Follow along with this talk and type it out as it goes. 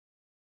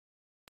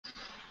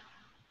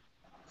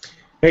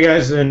Hey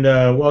guys, and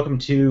welcome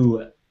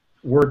to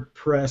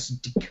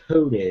WordPress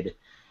Decoded.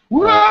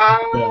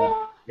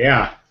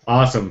 Yeah,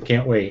 awesome.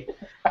 Can't wait.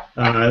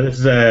 This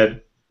is a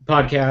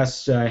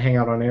podcast,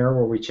 Hangout on Air,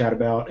 where we chat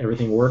about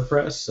everything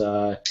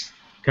WordPress,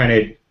 kind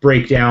of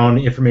break down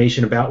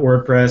information about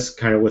WordPress,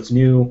 kind of what's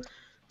new.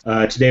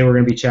 Today we're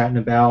going to be chatting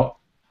about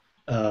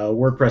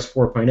WordPress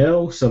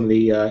 4.0, some of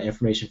the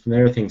information from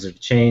there, things that have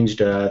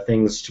changed,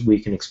 things we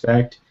can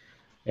expect,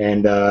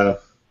 and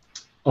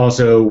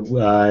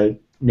also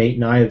Nate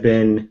and I have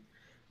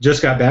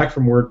just got back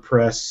from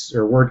WordPress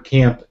or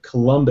WordCamp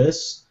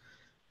Columbus,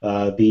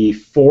 the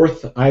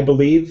fourth, I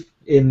believe,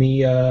 in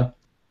the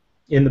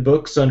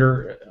books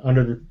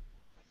under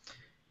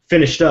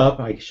finished up,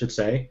 I should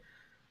say.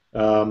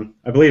 I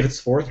believe it's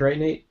fourth, right,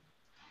 Nate?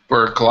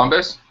 For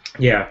Columbus?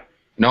 Yeah.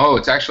 No,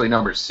 it's actually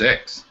number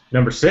 6.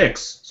 Number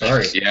 6.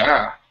 Sorry.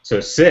 Yeah.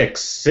 So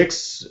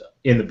six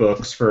in the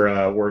books for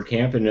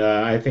WordCamp, and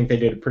I think they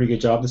did a pretty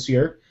good job this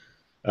year.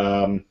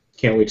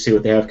 Can't wait to see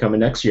what they have coming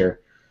next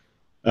year.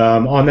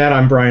 On that,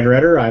 I'm Brian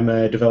Retterer. I'm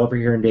a developer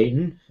here in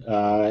Dayton,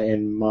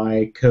 and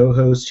my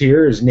co-host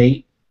here is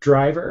Nate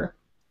Driver.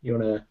 You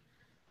want to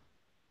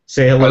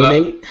say hello,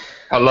 Nate?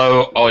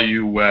 Hello, all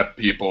you web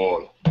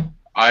people.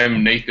 I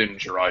am Nathan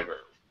Driver,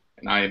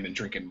 and I am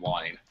drinking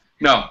wine.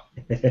 No,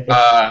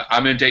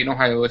 I'm in Dayton,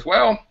 Ohio as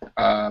well.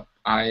 I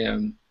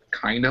am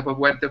kind of a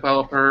web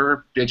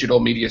developer, digital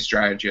media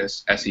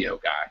strategist, SEO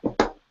guy.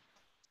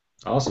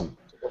 Awesome.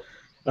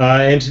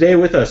 And today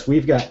with us,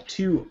 we've got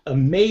two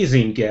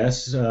amazing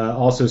guests,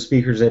 also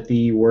speakers at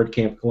the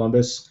WordCamp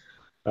Columbus.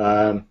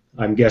 I'm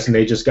guessing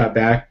they just got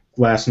back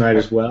last night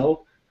as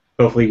well.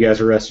 Hopefully you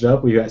guys are rested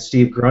up. We've got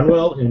Steve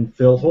Grunwell and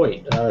Phill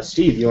Hoyt.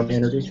 Steve, you want to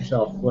introduce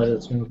yourself? Let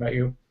us know about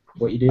you,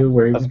 what you do,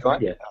 where you can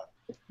find you.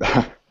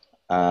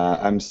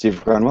 I'm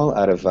Steve Grunwell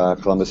out of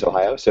Columbus,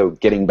 Ohio. So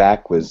getting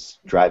back was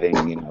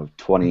driving,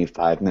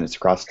 25 minutes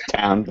across the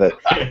town, but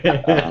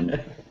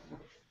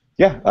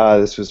yeah,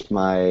 this was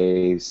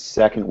my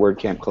second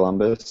WordCamp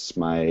Columbus,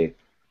 my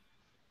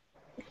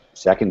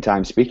second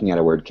time speaking at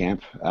a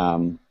WordCamp.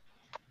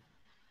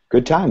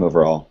 Good time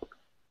overall.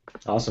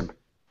 Awesome.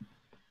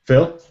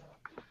 Phil?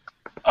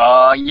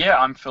 Yeah,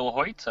 I'm Phill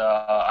Hoyt.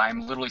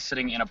 I'm literally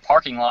sitting in a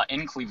parking lot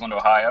in Cleveland,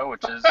 Ohio,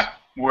 which is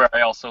where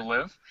I also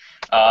live.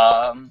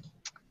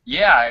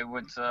 Yeah, I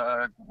went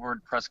to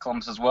WordPress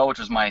Columbus as well, which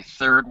was my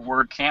third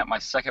WordCamp, my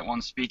second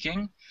one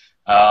speaking.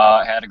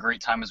 I had a great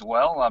time as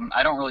well.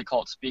 I don't really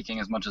call it speaking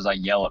as much as I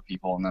yell at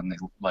people and then they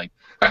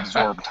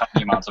absorb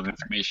tiny amounts of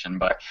information.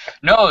 But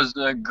no, it was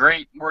a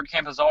great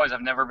WordCamp as always.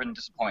 I've never been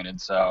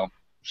disappointed, so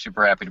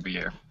super happy to be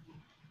here.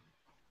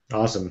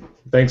 Awesome.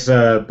 Thanks,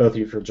 both of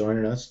you, for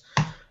joining us.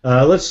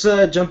 Let's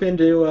jump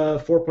into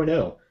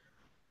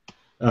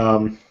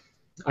 4.0.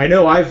 I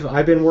know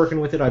I've been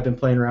working with it. I've been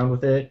playing around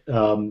with it.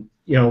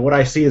 What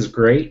I see is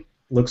great.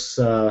 Looks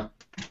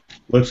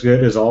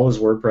good as always.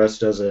 WordPress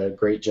does a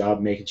great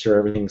job making sure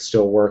everything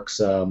still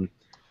works in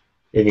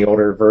the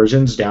older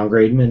versions,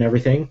 downgrading and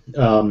everything.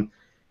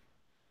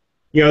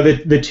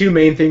 The two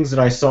main things that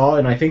I saw,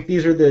 and I think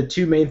these are the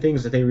two main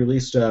things that they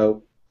released WordPress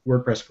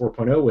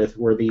 4.0 with,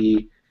 were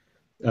the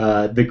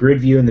grid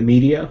view in the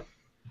media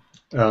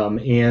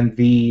and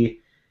the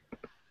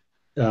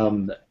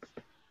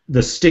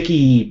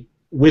sticky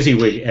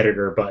WYSIWYG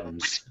editor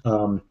buttons.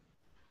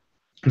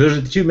 Those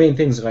are the two main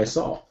things that I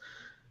saw.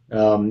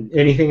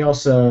 Anything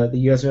else that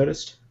you guys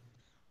noticed?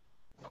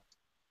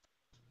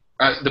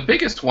 The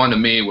biggest one to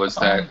me was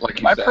that, like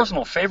you my said... My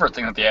personal favorite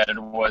thing that they added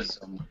was...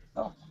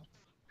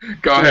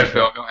 Go ahead,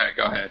 Phil.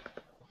 Go ahead.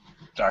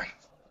 Sorry.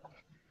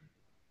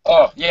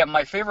 Oh, yeah,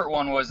 my favorite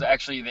one was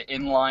actually the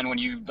inline when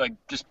you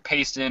just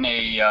paste in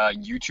a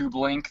YouTube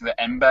link, the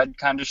embed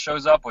kind of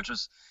shows up, which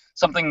was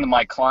something that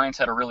my clients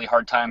had a really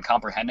hard time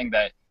comprehending,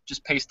 that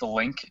just paste the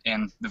link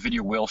and the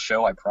video will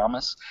show, I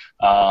promise.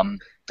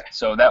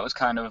 So that was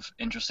kind of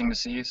interesting to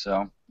see.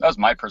 So that was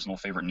my personal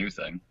favorite new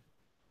thing.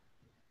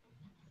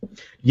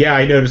 Yeah,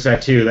 I noticed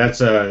that too.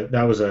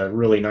 That was a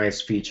really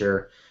nice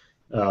feature.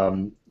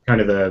 Kind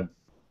of the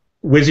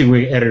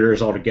WYSIWYG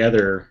editors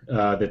altogether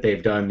that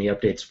they've done the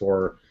updates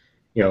for.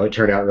 It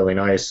turned out really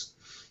nice.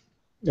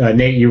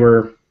 Nate,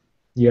 you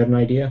had an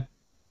idea?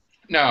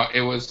 No,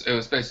 it was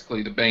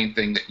basically the main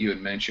thing that you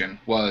had mentioned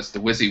was the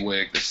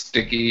WYSIWYG, the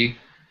sticky.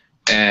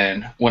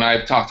 And when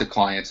I've talked to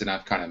clients and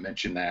I've kind of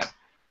mentioned that,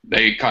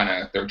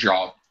 their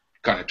jaw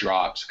kind of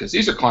drops, because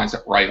these are clients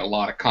that write a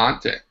lot of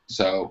content.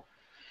 So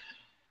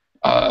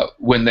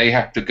when they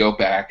have to go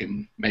back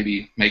and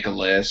maybe make a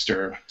list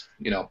or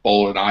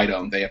bold an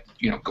item, they have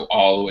to go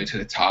all the way to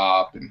the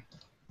top, and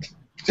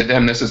to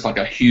them this is like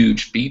a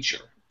huge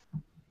feature.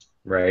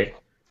 Right.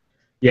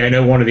 Yeah, I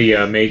know one of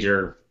the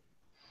major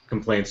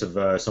complaints of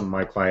some of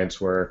my clients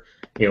were,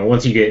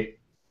 once you get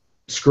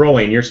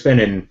scrolling, you're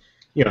spending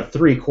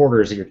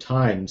 3/4 of your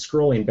time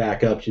scrolling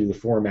back up to the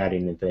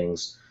formatting and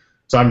things.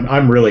 So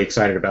I'm really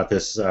excited about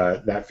this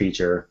that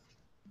feature,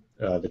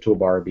 the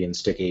toolbar being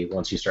sticky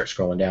once you start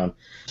scrolling down.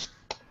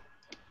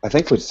 I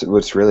think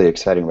what's really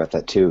exciting about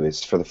that too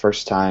is, for the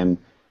first time,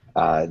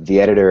 the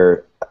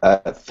editor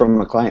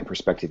from a client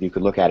perspective, you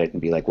could look at it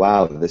and be like,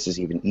 wow, this is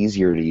even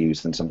easier to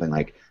use than something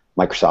like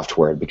Microsoft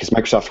Word, because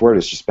Microsoft Word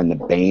has just been the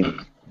bane of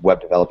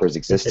web developers'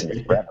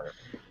 existence forever.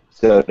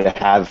 So to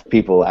have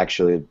people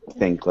actually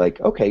think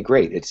like, okay,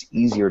 great, it's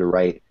easier to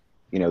write,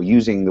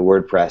 using the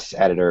WordPress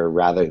editor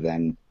rather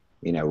than,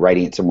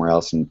 writing it somewhere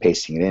else and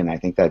pasting it in. I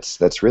think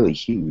that's really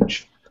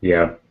huge.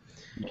 Yeah.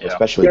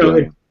 Especially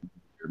doing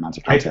amounts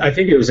of content. I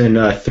think it was in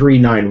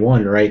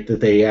 3.9.1, right,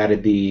 that they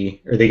added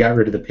they got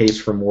rid of the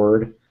paste from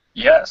Word.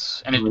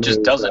 Yes, and it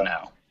just does it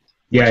now.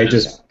 Yeah, it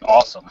just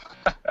awesome.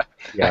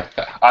 Yeah.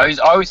 I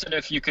always said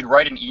if you could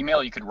write an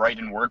email, you could write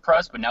in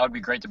WordPress, but now it'd be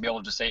great to be able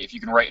to just say if you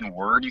can write in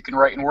Word, you can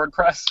write in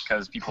WordPress,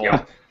 because people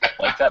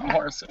like that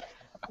more. So.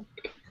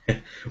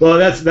 Well,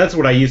 that's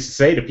what I used to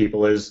say to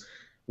people is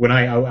when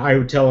I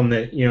would tell them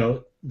that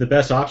the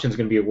best option is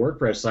going to be a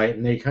WordPress site,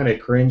 and they kind of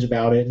cringe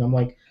about it, and I'm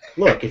like,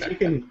 look, if you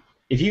can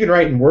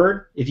write in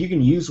Word, if you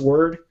can use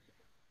Word,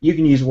 you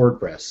can use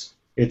WordPress.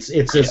 It's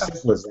as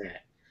simple as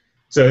that.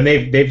 So and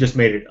they've just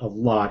made it a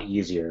lot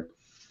easier.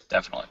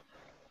 Definitely.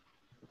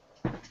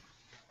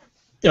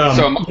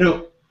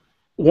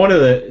 One of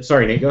the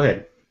sorry, Nate, go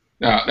ahead.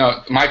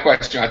 No. My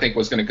question I think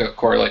was going to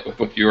correlate with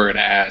what you were going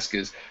to ask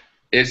is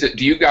it?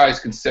 Do you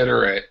guys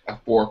consider it a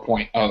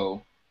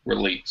 4.0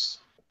 release,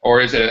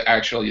 or is it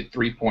actually a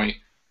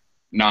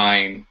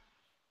 3.9?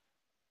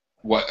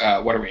 What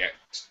are we at?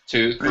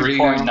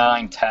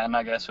 3.910,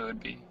 I guess it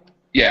would be.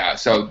 Yeah.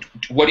 So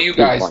what do you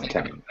guys think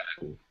of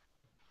that?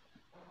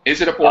 Is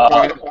it a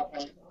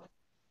 4.0?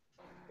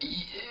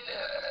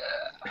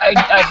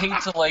 I hate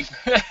to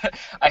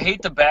I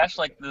hate to bash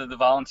the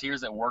volunteers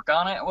that work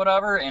on it,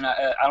 whatever. And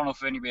I don't know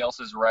if anybody else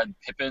has read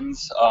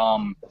Pippin's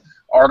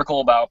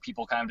article about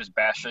people kind of just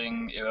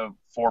bashing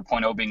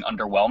 4.0 being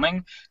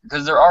underwhelming,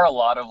 because there are a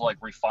lot of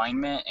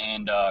refinement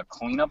and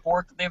cleanup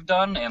work that they've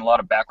done, and a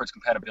lot of backwards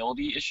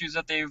compatibility issues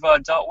that they've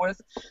dealt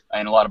with,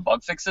 and a lot of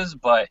bug fixes.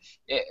 But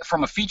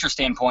from a feature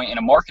standpoint and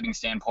a marketing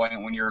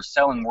standpoint, when you're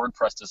selling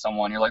WordPress to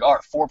someone, you're like, all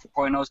right,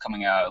 4.0 is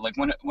coming out. Like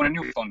when a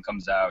new phone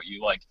comes out,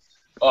 you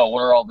oh,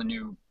 what are all the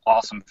new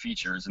awesome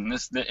features? And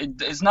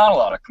it's not a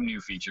lot of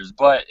new features,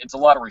 but it's a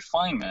lot of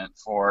refinement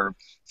for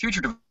future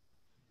development.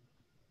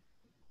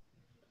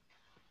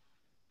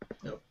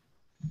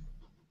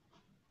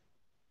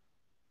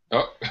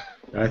 Oh.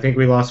 I think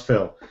we lost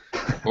Phill.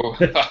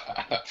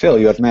 Phill,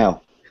 you have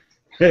mail.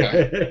 All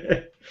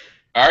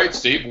right,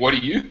 Steve, what do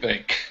you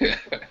think?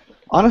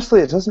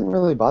 Honestly, it doesn't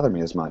really bother me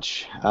as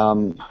much.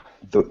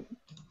 The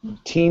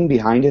team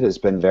behind it has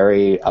been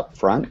very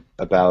upfront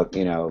about,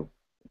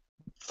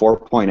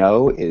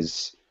 4.0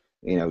 is,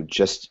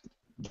 just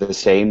the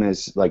same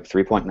as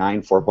 3.9,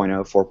 4.0,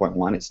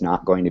 4.1. It's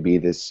not going to be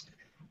this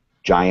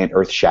giant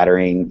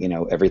earth-shattering,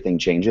 everything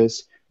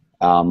changes.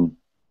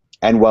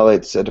 And while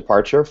it's a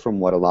departure from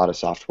what a lot of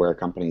software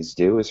companies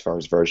do as far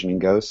as versioning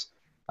goes,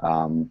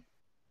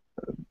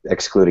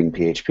 excluding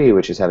PHP,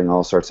 which is having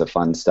all sorts of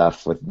fun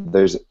stuff. I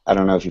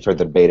don't know if you've heard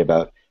the debate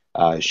about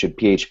should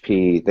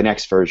PHP, the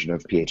next version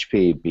of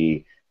PHP,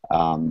 be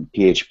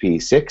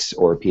PHP 6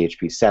 or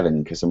PHP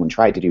 7, because someone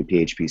tried to do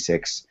PHP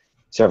 6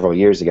 several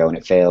years ago and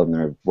it failed, and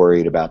they're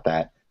worried about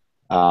that.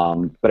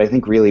 But I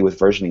think really with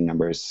versioning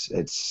numbers,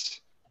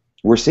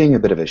 we're seeing a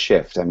bit of a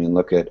shift. I mean,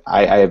 look at,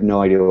 I have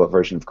no idea what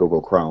version of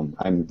Google Chrome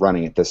I'm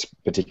running at this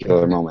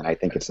particular moment. I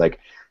think it's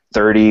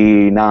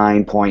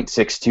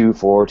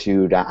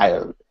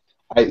 39.6242.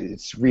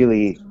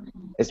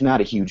 It's not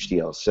a huge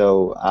deal.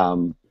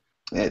 So,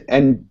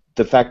 and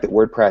the fact that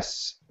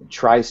WordPress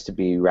tries to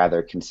be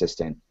rather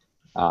consistent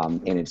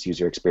in its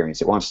user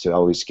experience. It wants to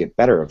always get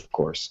better, of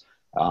course,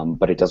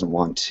 but it doesn't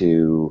want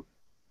to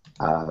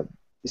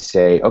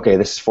say, okay,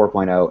 this is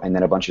 4.0, and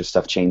then a bunch of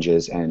stuff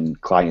changes and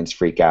clients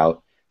freak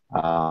out,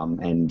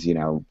 and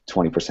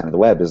 20% of the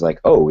web is like,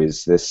 oh,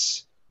 is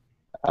this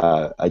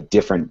a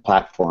different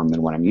platform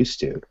than what I'm used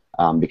to?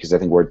 Because I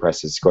think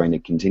WordPress is going to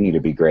continue to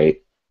be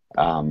great,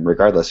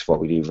 regardless of what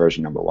we do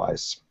version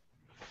number-wise.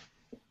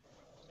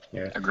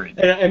 Yeah, agreed.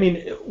 And I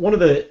mean, one of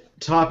the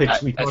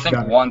topics we talked about.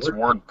 I think once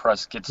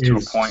WordPress gets to a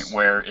point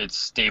where it's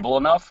stable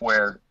enough,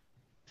 where.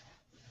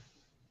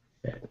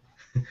 Yeah.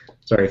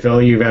 Sorry,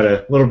 Phill, you've got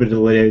a little bit of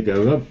delay to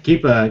go.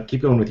 Keep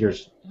going with your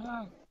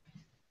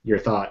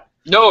thought.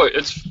 No,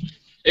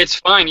 it's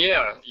fine.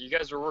 Yeah, you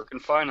guys are working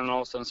fine, and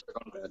all of a sudden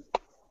start going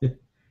bad.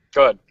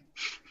 Go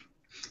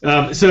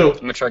ahead. So I'm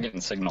gonna try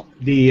getting signal.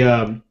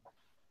 The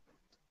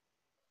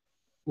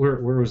where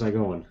was I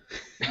going?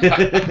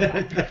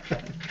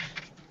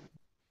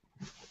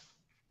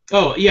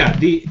 Oh yeah,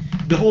 the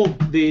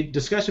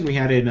discussion we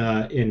had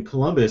in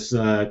Columbus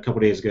a couple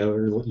days ago,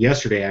 or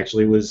yesterday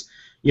actually, was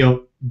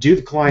do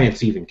the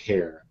clients even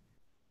care?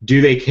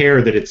 Do they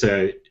care that it's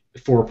a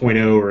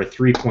 4.0 or a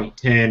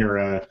 3.10 or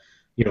a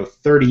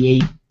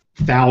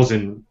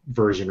 38,000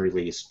 version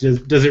release?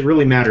 Does it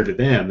really matter to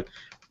them,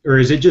 or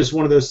is it just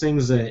one of those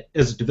things that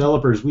as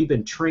developers we've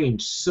been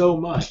trained so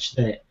much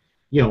that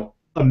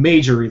a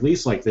major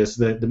release like this,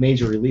 the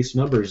major release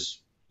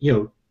numbers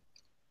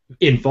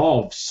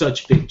involve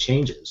such big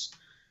changes?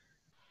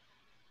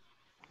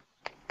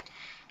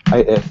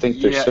 I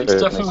think there's Yeah, it's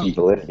certainly definitely. some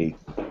validity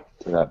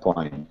to that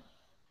point.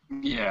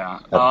 Yeah,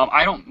 Uh,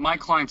 I don't. My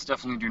clients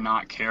definitely do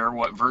not care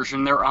what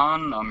version they're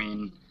on. I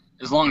mean,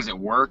 as long as it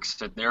works,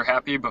 that they're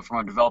happy. But from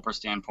a developer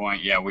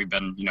standpoint, yeah, we've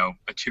been,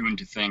 attuned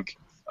to think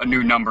a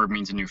new number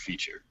means a new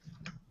feature.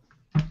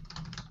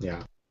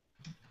 Yeah.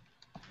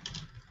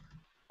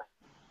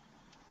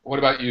 What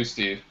about you,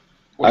 Steve?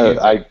 What do you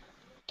think? I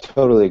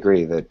totally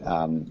agree that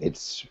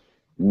it's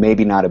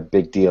maybe not a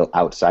big deal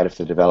outside of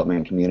the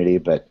development community,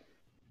 but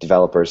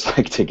developers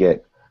like to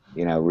get,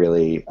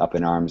 really up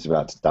in arms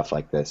about stuff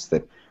like this.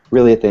 That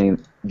really, at the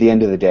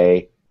end of the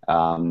day,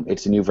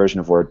 it's a new version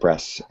of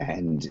WordPress,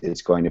 and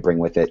it's going to bring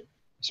with it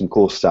some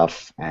cool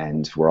stuff,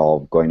 and we're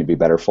all going to be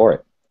better for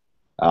it.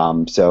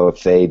 So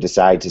if they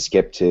decide to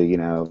skip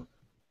to,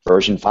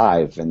 version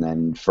 5, and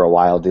then for a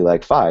while do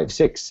like 5,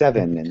 6,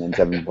 7, and then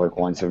 7.1,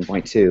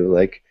 7.2,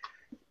 like,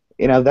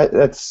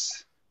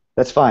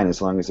 that's fine as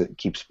long as it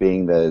keeps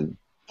being the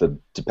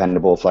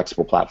dependable,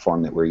 flexible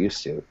platform that we're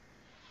used to.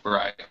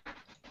 Right.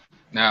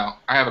 Now,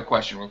 I have a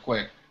question real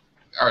quick.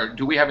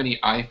 Do we have any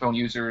iPhone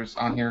users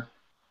on here?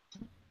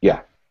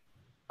 Yeah.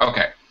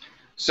 Okay.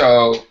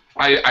 So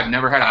I've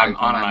never had I'm an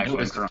on an iPhone.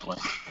 iPhone currently.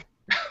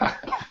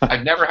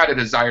 I've never had a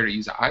desire to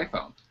use an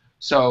iPhone.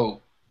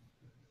 So,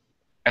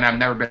 and I've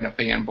never been a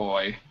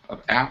fanboy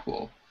of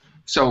Apple.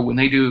 So when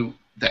they do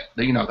the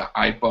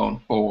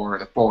iPhone 4,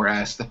 the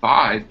 4S, the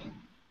 5,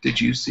 did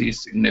you see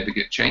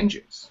significant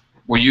changes?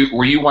 Were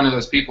you one of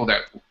those people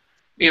that,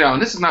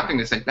 and this is nothing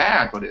to say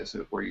bad, but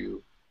were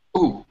you,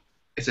 ooh,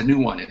 it's a new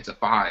one, it's a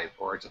 5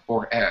 or it's a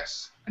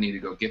 4S, I need to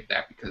go get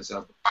that because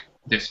of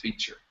this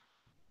feature?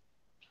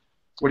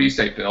 What do you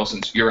say, Phill,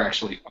 since you're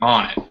actually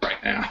on it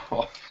right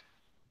now?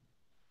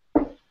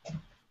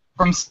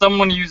 From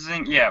someone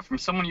using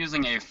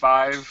a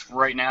 5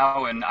 right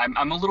now, and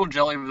I'm a little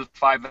jelly with the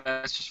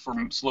 5S just for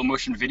slow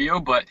motion video,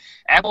 but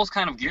Apple's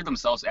kind of geared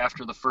themselves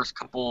after the first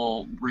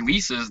couple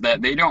releases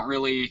that they don't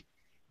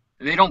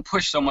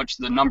push so much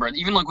the number.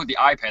 Even like with the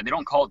iPad, they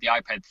don't call it the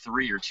iPad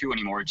 3 or 2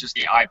 anymore. It's just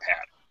the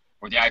iPad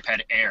or the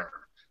iPad Air.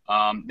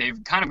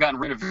 They've kind of gotten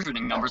rid of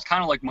versioning numbers,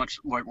 kind of like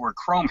where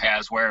Chrome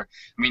has, where,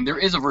 I mean, there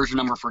is a version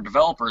number for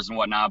developers and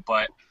whatnot,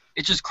 but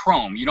it's just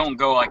Chrome. You don't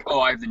go like,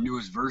 oh, I have the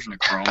newest version of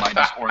Chrome,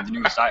 or the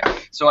newest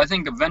So I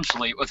think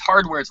eventually, with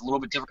hardware, it's a little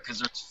bit different because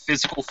there's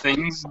physical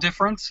things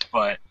different,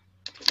 but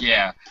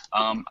yeah.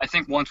 I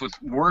think once with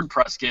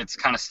WordPress gets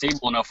kind of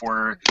stable enough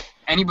where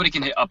anybody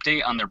can hit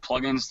update on their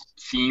plugins,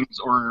 themes,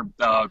 or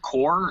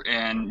core,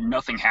 and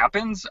nothing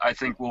happens, I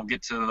think we'll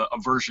get to a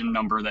version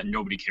number that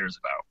nobody cares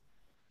about.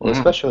 Well,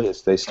 especially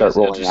as they start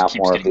rolling out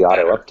more of the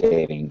better.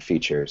 auto-updating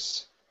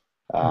features.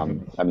 I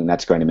mean,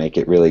 that's going to make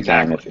it really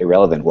kind of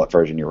irrelevant what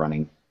version you're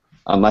running,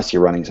 unless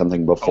you're running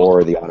something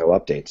before the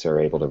auto-updates are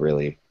able to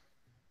really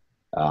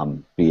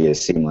be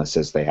as seamless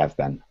as they have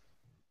been.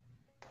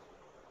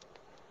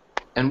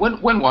 And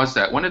when was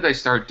that? When did they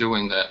start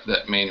doing the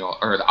manual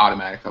or the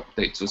automatic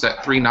updates? Was that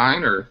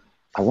 3.9 or?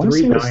 I want to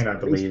say it was 3.9, I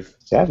believe.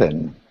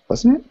 7,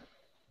 wasn't it?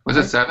 Was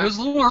it 7? It was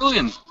a little early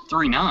in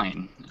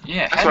 3.9.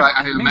 Yeah, That's what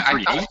I maybe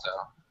 3.8. thought so.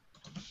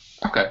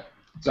 Okay,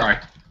 sorry.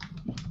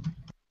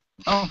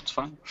 Oh, it's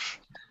fine.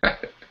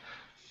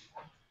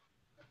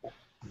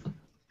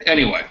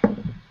 Anyway.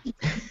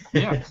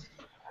 Yeah.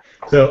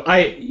 So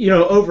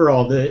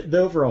overall, the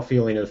overall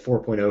feeling of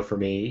 4.0 for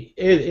me,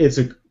 it's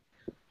a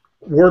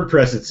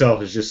WordPress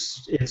itself is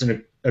just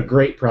a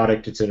great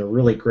product. It's in a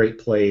really great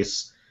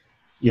place.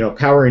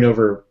 Powering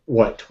over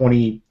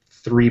 23%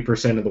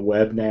 of the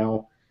web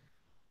now.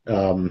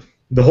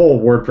 The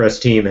whole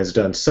WordPress team has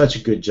done such a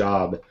good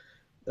job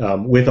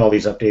with all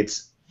these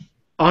updates.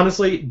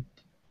 Honestly,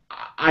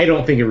 I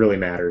don't think it really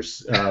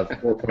matters. 4.0,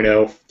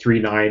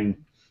 3.9,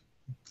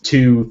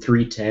 2,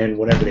 3.10,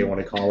 whatever they want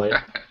to call it.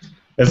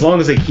 As long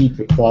as they keep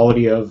the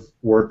quality of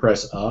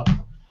WordPress up,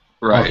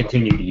 I'll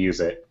continue to use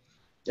it.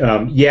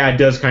 It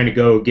does kind of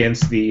go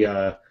against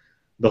the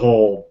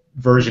whole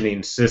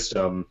versioning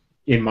system,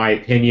 in my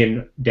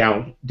opinion,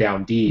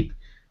 down deep.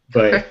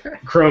 But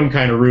Chrome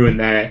kind of ruined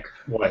that,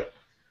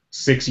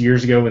 6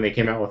 years ago when they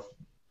came out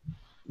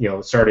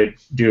with, started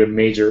doing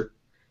major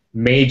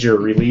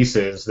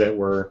releases that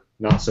were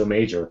not so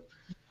major.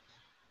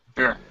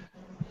 Sure.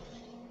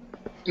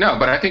 No,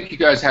 but I think you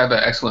guys have an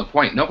excellent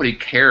point. Nobody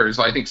cares.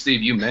 I think,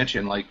 Steve, you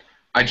mentioned,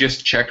 I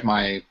just checked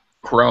my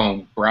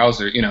Chrome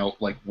browser,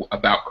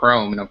 about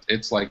Chrome, and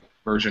it's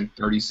version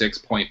 36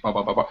 point blah,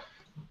 blah, blah, blah.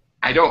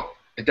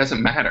 It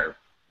doesn't matter.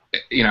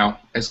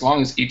 As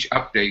long as each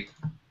update,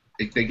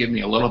 they give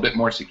me a little bit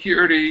more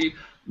security,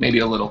 maybe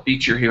a little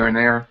feature here and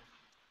there.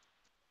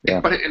 Yeah.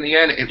 But in the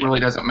end, it really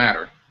doesn't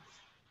matter.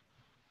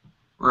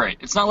 Right.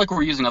 It's not like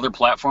we're using other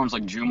platforms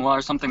like Joomla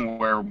or something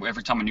where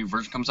every time a new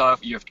version comes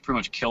out, you have to pretty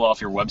much kill off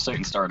your website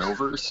and start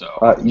over.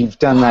 So you've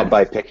done that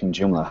by picking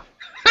Joomla.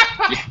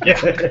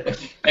 Yeah.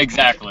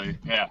 Exactly.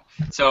 Yeah.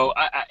 So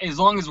as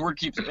long as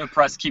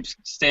WordPress keeps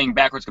staying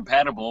backwards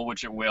compatible,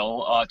 which it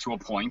will to a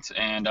point,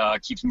 and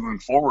keeps moving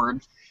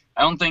forward,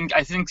 I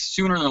think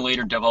sooner than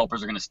later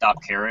developers are going to stop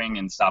caring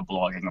and stop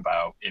blogging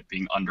about it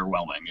being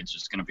underwhelming. It's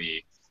just going to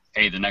be,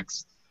 hey, the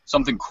next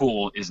something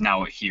cool is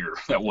now here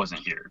that wasn't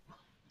here.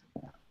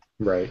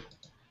 Right.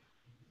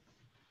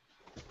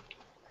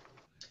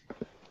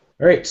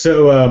 All right,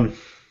 so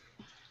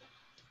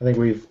I think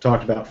we've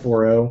talked about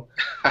 4.0.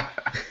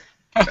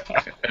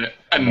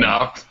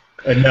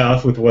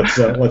 Enough with what's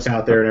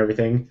out there and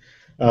everything.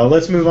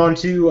 Let's move on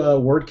to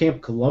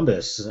WordCamp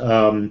Columbus.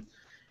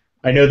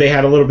 I know they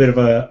had a little bit of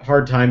a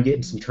hard time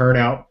getting some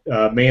turnout,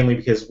 mainly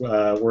because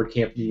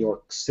WordCamp New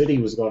York City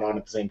was going on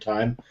at the same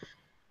time.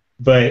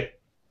 But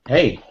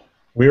hey,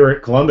 we were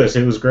at Columbus.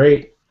 It was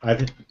great.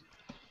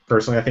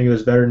 Personally, I think it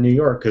was better than New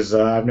York because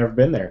I've never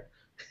been there.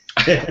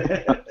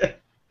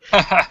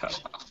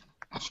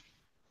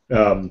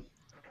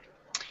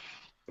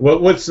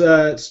 What's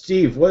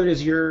Steve? What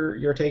is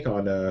your take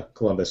on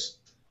Columbus?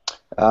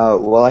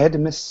 Well, I had to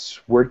miss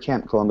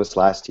WordCamp Columbus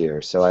last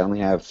year, so I only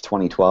have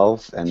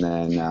 2012 and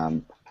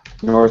then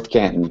North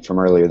Canton from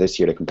earlier this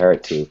year to compare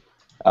it to.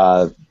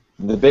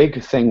 The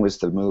big thing was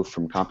the move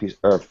from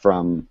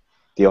from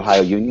the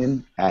Ohio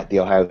Union at the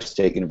Ohio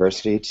State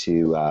University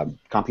to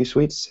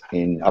CompuSuites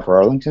in Upper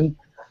Arlington.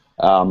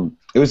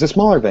 It was a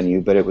smaller venue,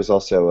 but it was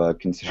also a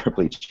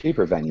considerably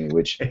cheaper venue,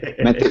 which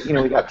meant that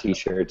we got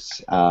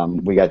T-shirts.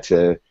 We got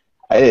to.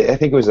 I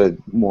think it was a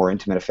more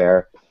intimate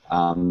affair.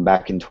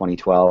 Back in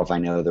 2012, I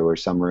know there were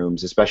some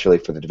rooms, especially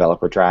for the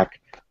developer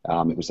track.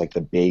 It was like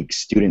the big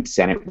student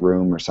senate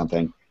room or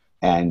something,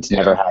 and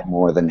never had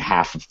more than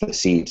half of the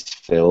seats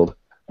filled.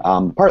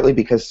 Partly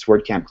because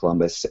WordCamp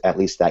Columbus, at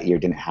least that year,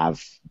 didn't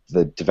have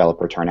the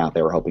developer turnout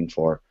they were hoping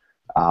for.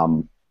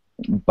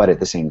 But at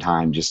the same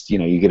time, just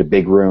you get a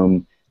big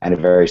room and a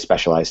very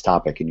specialized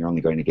topic, and you're only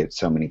going to get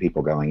so many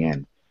people going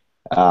in.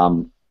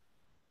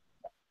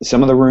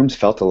 Some of the rooms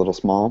felt a little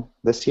small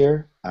this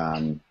year.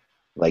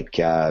 Like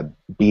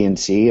B and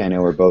C, I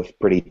know we're both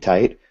pretty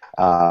tight.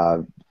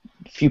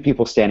 Few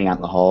people standing out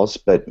in the halls,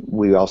 but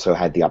we also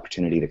had the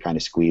opportunity to kind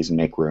of squeeze and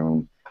make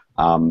room.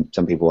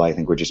 Some people, I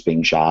think, were just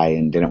being shy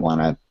and didn't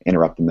want to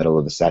interrupt the middle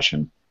of the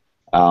session.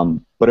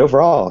 But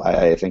overall,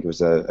 I think it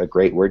was a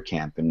great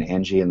WordCamp, and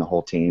Angie and the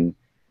whole team,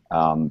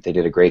 they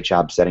did a great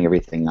job setting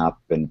everything up,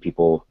 and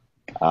people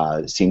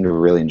seemed to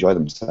really enjoy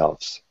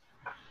themselves.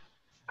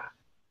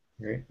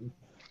 Great.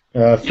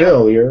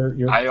 Phill, your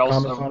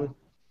comments on it?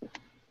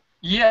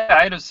 Yeah,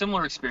 I had a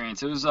similar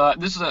experience. It was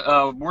this is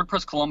a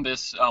WordPress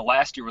Columbus.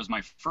 Last year was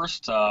my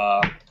first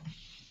WordCamp,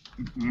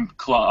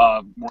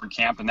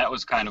 and that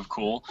was kind of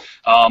cool.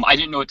 I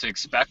didn't know what to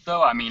expect,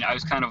 though. I mean, I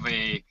was kind of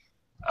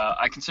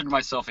I consider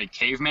myself a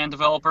caveman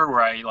developer,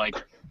 where I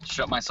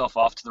shut myself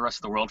off to the rest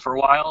of the world for a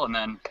while, and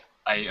then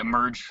I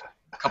emerge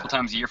a couple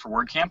times a year for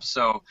WordCamp.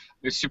 So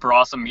it was super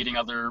awesome meeting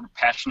other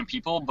passionate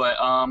people, but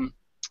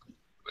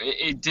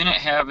it didn't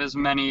have as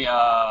many,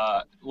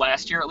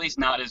 last year at least,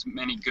 not as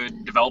many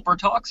good developer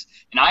talks.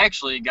 And I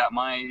actually got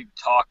my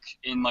talk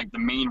in the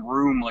main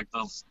room,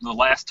 the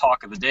last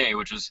talk of the day,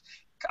 which was,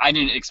 I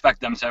didn't expect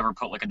them to ever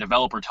put a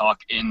developer talk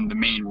in the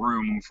main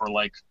room for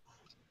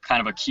kind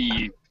of a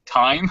key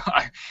time.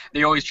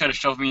 They always try to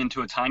shove me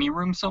into a tiny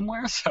room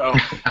somewhere, so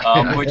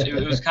which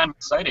it was kind of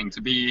exciting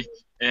to be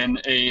in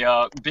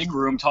a big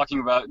room talking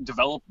about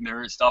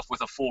developer stuff with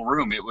a full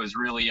room. It was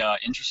really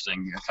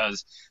interesting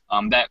because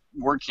that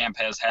WordCamp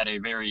has had a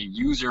very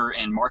user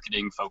and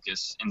marketing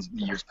focus in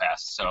the years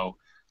past. So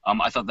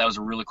I thought that was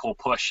a really cool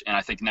push, and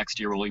I think next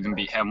year we'll even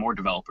have more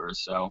developers.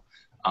 So,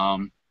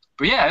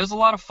 but yeah, it was a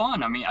lot of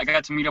fun. I mean, I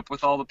got to meet up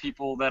with all the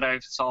people that I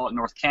saw at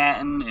North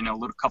Canton.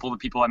 A couple of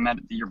the people I met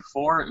the year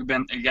before.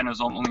 Again, it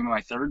was only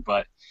my third,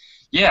 but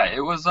yeah,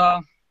 it was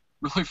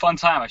really fun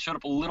time. I showed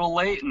up a little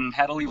late and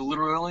had to leave a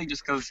little early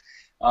just because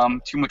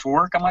too much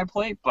work on my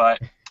plate,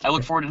 but I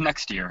look forward to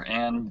next year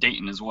and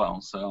Dayton as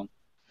well. So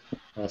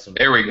awesome.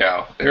 There we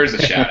go. There's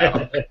a shout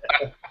out.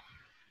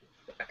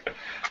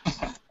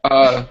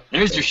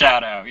 There's your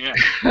shout out.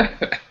 Yeah.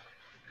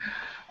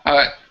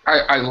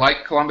 I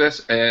like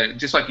Columbus.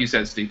 Just like you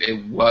said, Steve,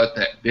 it was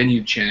that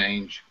venue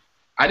change.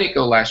 I didn't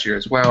go last year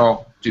as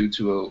well due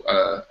to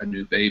a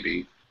new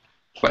baby,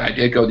 but I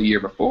did go the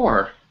year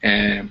before,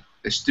 and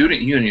the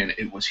student union,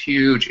 it was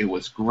huge, it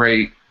was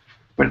great,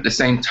 but at the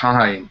same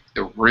time,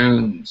 the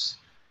rooms,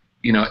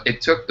 it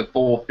took the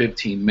full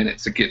 15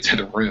 minutes to get to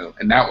the room,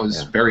 and that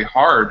was very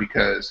hard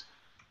because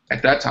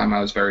at that time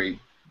I was very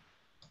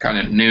kind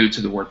of new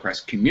to the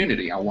WordPress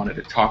community. I wanted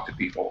to talk to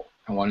people.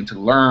 I wanted to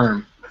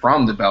learn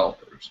from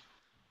developers,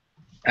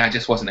 and I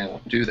just wasn't able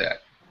to do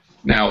that.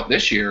 Now,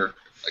 this year,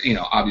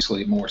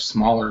 obviously a more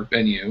smaller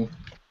venue,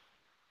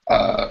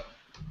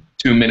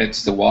 2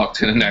 minutes to walk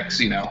to the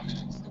next,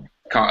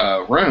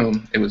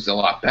 room, it was a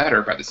lot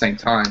better, but at the same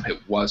time, it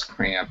was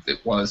cramped.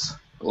 It was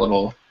a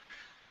little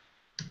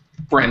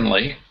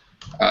friendly,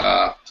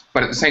 but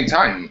at the same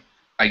time,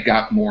 I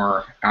got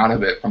more out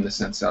of it from the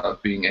sense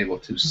of being able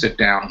to sit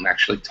down and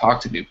actually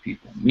talk to new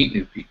people, meet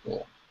new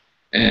people,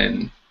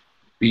 and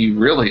be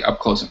really up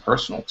close and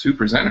personal to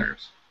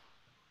presenters.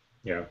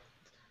 Yeah,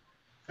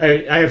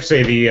 I have to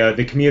say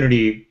the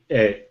community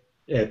at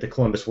the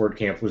Columbus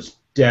WordCamp was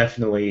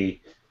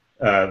definitely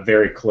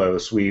very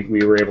close. We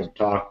were able to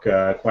talk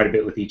quite a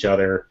bit with each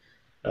other.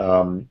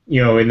 You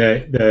know, in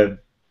the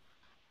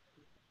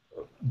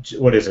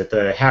what is it,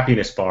 the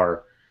happiness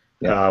bar.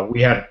 Yeah.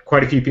 We had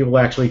quite a few people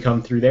actually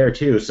come through there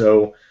too.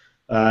 So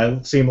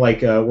it seemed like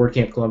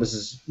WordCamp Columbus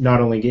is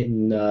not only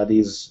getting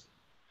these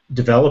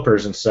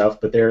developers and stuff,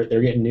 but they're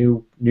getting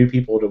new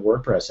people to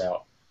WordPress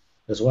out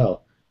as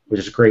well, which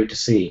is great to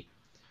see.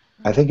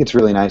 I think it's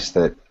really nice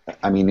that,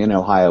 I mean, in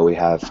Ohio we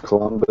have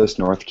Columbus,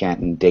 North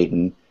Canton,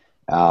 Dayton.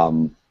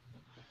 I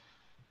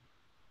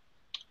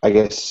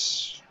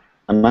guess,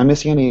 am I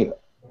missing any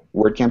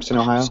WordCamps in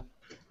Ohio?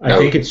 I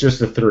think it's just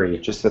the 3.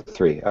 Just the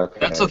 3. Okay.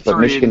 That's a But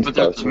 3. Michigan's But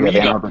close. there's We have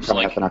Ann Arbor meetups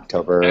coming like up in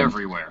October.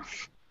 everywhere.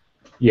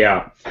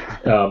 Yeah,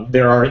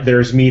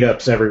 there's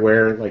meetups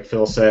everywhere, like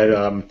Phil said.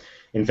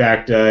 In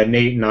fact,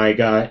 Nate and I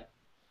got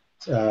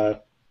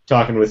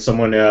talking with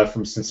someone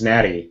from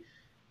Cincinnati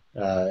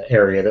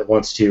area that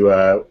wants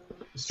to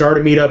start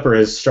a meetup or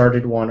has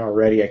started one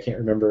already. I can't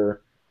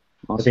remember.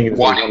 I think it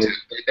was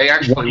they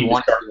actually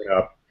want to start it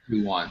up.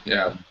 We won,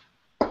 yeah.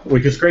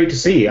 Which is great to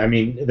see. I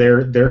mean,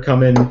 they're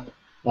coming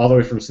all the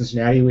way from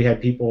Cincinnati. We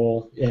had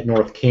people at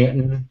North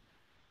Canton,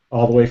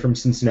 all the way from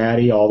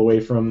Cincinnati, all the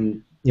way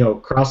from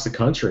across the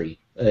country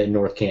in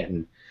North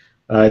Canton.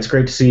 It's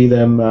great to see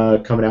them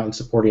coming out and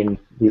supporting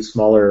these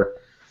smaller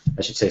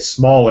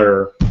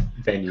venues,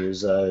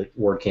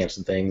 WordCamps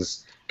and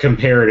things,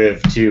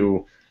 comparative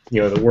to the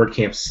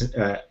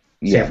WordCamps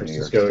San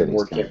Francisco,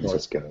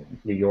 WordCamp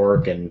New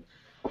York, and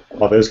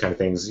all those kind of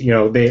things.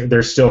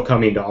 They're still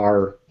coming to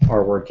our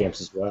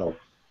WordCamps as well.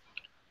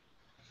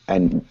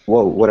 And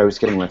what I was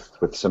getting with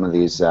some of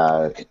these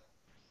the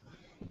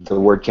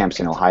WordCamps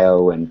in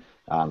Ohio and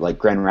like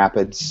Grand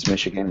Rapids,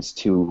 Michigan is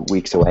 2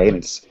 weeks away, and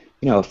it's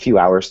a few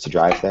hours to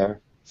drive there.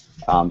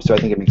 So I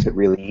think it makes it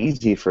really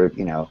easy for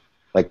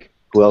like,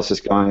 who else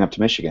is going up to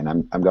Michigan?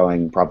 I'm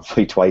going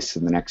probably twice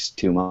in the next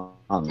 2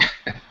 months.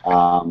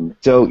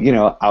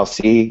 So I'll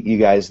see you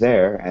guys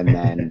there, and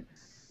then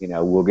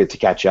we'll get to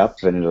catch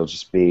up, and it'll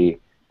just be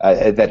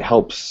that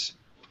helps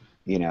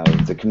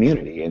the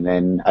community. And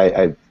then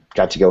I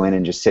got to go in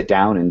and just sit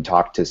down and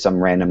talk to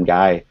some random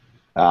guy,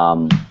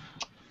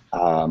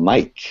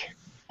 Mike,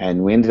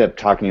 and we ended up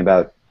talking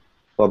about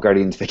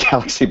Guardians of the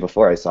Galaxy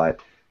before I saw it.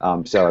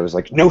 So I was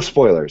like, no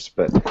spoilers,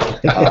 but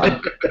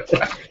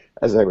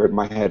as I ripped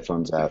my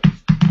headphones out.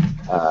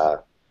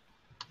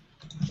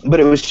 But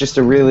it was just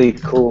a really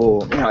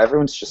cool,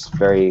 everyone's just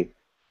very,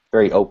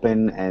 very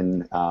open,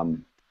 and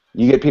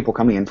you get people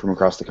coming in from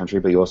across the country,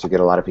 but you also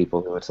get a lot of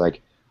people who it's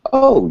like,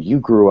 oh, you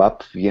grew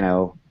up,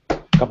 a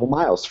couple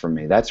miles from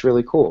me. That's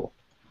really cool.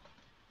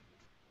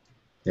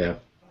 Yeah.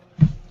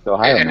 So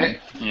hi, man.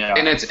 Yeah.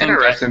 And it's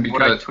interesting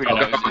because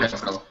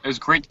it was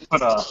great to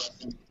put a.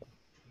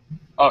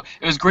 Oh,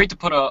 it was great to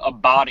put a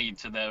body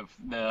to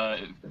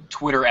the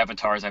Twitter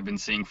avatars I've been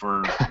seeing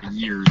for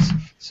years.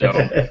 So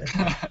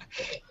that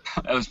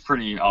was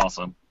pretty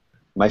awesome.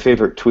 My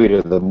favorite tweet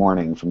of the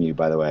morning from you,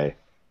 by the way.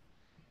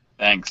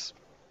 Thanks.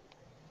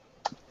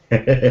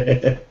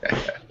 And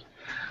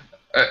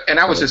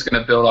I was just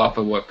going to build off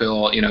of what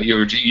Phil,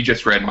 you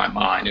just read my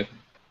mind.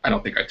 I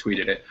don't think I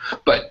tweeted it,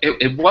 but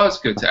it was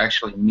good to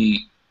actually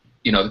meet,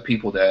 the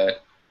people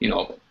that,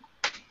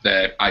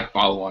 that I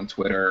follow on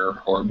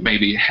Twitter or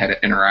maybe had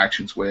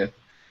interactions with.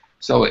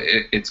 So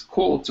it's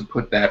cool to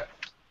put that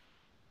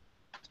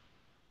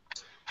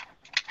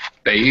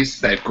base,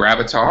 that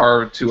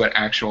gravatar to an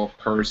actual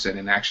person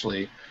and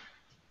actually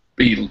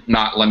be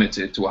not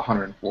limited to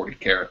 140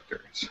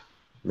 characters.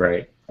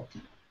 Right.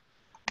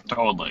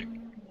 Totally.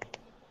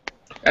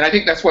 And I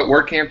think that's what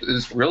WordCamp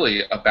is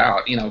really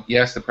about.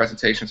 Yes, the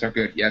presentations are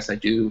good. Yes, I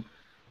do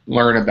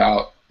learn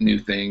about new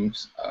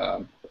things,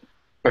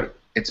 but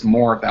it's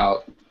more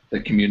about the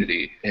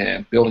community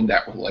and building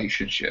that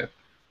relationship.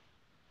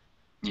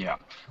 Yeah.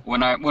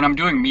 When I'm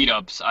doing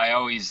meetups,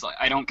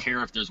 I don't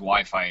care if there's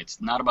Wi-Fi. It's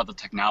not about the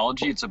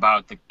technology. It's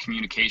about the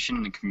communication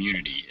and the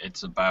community.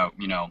 It's about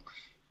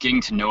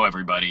getting to know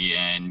everybody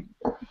and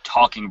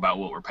talking about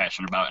what we're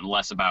passionate about, and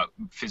less about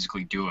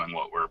physically doing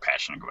what we're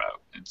passionate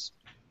about. It's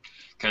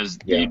because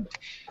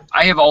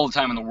I have all the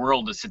time in the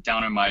world to sit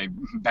down in my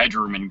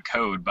bedroom and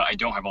code, but I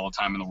don't have all the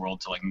time in the world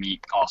to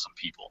meet awesome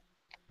people.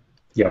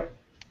 Yeah.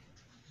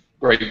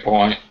 Great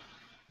point.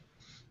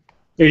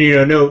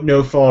 And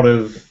no fault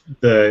of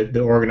the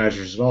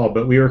organizers at all,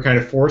 but we were kind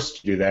of forced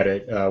to do that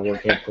at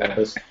WordCamp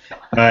Columbus.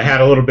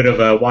 Had a little bit of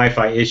a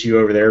Wi-Fi issue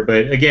over there,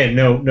 but again,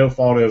 no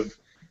fault of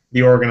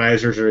the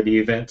organizers or the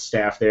event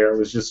staff there. It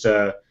was just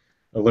a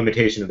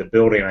limitation of the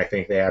building I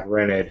think they had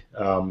rented,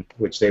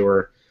 which they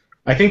were.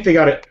 I think they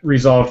got it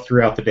resolved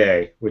throughout the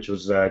day, which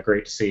was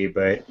great to see.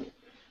 But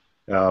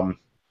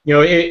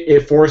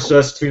it forced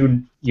us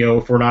to,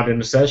 if we're not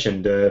in a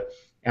session, to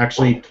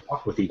actually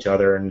talk with each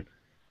other and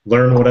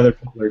learn what other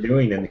people are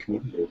doing in the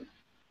community.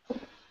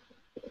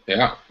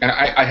 Yeah, and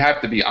I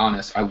have to be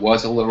honest. I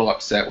was a little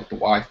upset with the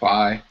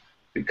Wi-Fi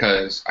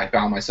because I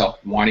found myself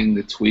wanting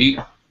to tweet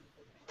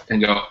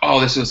and go, "Oh,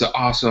 this is an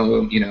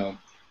awesome,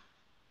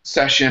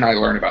 session. I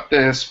learned about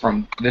this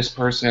from this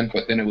person,"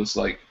 but then it was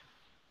like,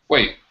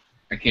 wait.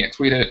 I can't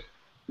tweet it.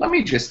 let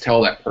me just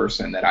tell that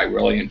person that I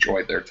really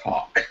enjoyed their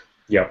talk.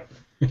 Yep.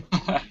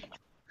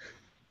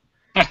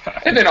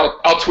 And then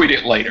I'll tweet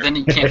it later. Then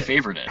you can't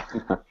favorite it.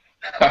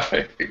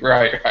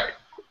 Right.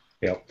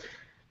 Yep.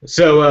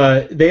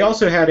 So they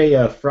also had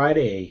a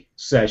Friday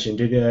session.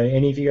 Did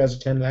any of you guys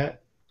attend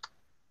that?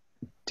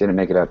 Didn't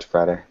make it out to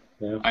Friday.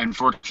 No? I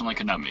unfortunately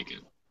could not make it.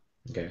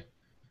 Okay.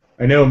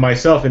 I know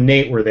myself and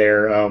Nate were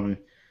there.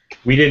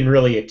 We didn't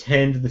really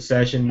attend the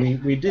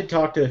session. We did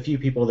talk to a few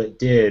people that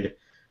did,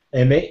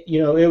 and they,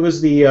 it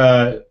was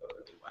the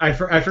I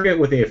forget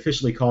what they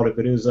officially called it,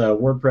 but it was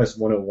WordPress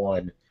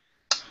 101,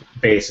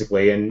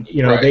 basically. And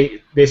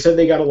Right. they said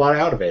they got a lot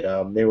out of it.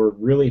 They were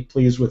really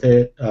pleased with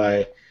it.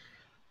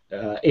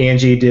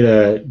 Angie did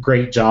a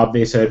great job,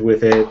 they said,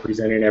 with it,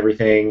 presenting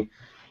everything.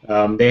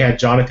 They had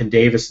Jonathan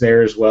Davis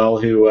there as well,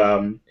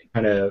 who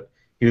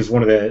he was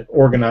one of the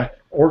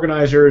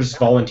organizers,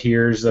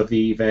 volunteers of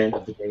the event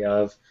of the day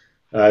of.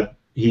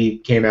 He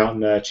came out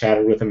and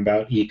chatted with him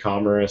about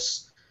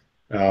e-commerce,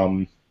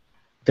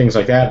 things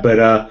like that.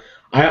 But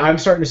I'm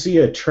starting to see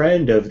a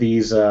trend of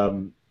these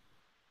WordPress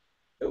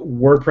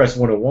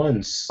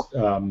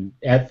 101s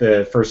at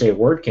the first day of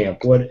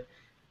WordCamp.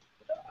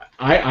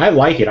 I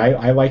like it.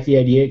 I like the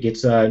idea. It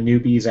gets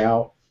newbies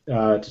out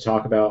to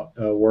talk about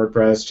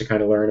WordPress, to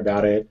kind of learn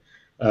about it.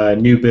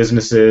 New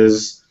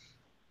businesses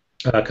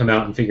come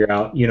out and figure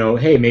out,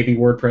 hey, maybe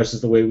WordPress is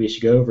the way we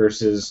should go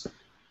versus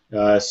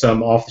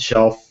some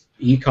off-the-shelf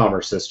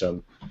e-commerce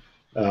system.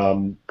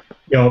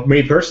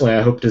 Me personally,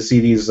 I hope to see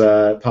these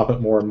pop up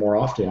more and more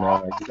often.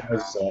 You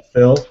guys,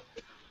 Phill,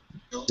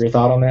 your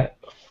thought on that?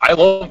 I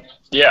love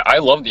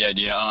the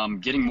idea.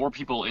 Getting more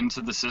people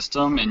into the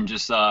system and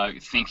just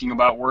thinking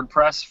about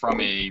WordPress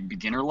from a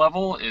beginner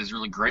level is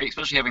really great,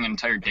 especially having an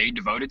entire day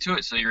devoted to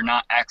it, so you're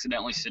not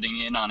accidentally sitting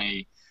in on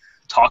a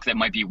talk that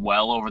might be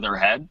well over their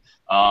head,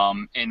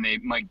 and they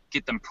might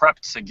get them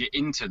prepped to get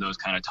into those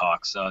kind of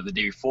talks the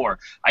day before.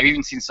 I've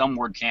even seen some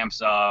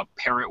WordCamps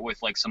pair it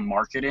with like some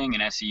marketing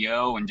and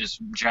SEO and just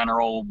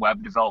general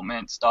web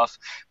development stuff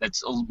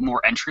that's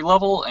more entry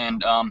level.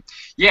 And I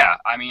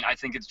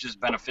think it's just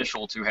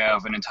beneficial to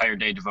have an entire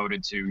day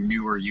devoted to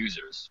newer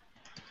users.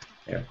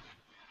 Yeah.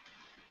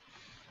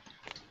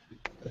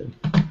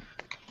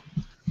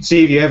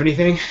 Steve, you have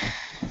anything?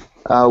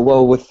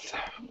 Well, with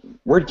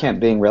WordCamp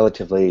being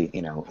relatively,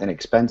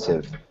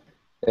 inexpensive,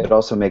 it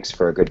also makes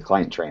for a good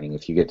client training.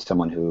 If you get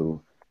someone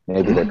who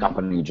maybe their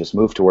company just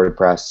moved to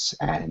WordPress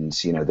and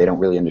they don't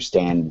really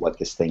understand what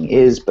this thing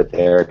is, but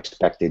they're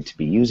expected to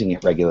be using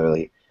it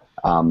regularly,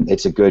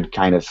 it's a good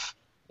kind of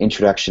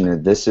introduction to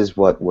this is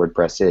what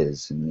WordPress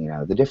is,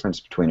 and the difference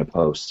between a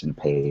post and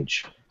a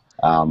page,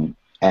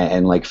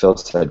 and like Phill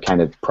said,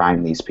 kind of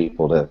prime these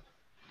people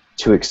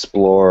to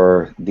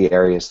explore the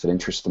areas that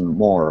interest them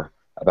more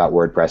about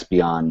WordPress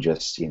beyond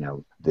just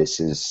this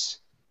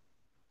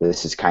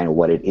is kind of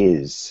what it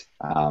is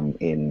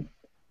in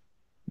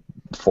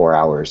 4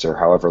 hours or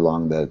however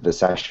long the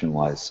session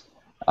was.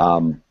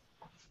 And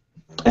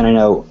I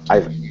know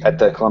at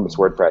the Columbus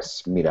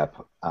WordPress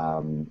meetup,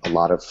 a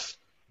lot of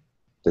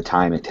the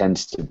time it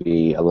tends to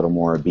be a little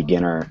more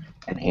beginner,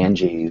 and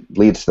Angie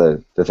leads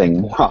the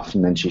thing more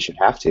often than she should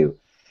have to.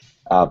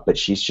 But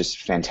she's just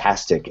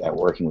fantastic at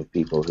working with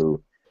people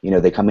who,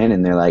 they come in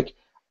and they're like,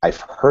 I've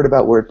heard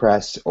about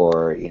WordPress,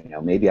 or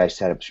maybe I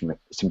set up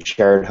some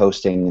shared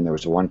hosting and there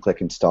was a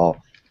one-click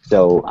install,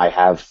 so I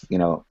have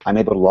I'm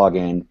able to log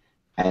in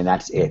and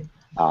that's it.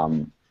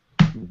 How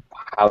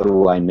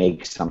do I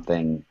make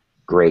something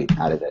great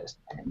out of this?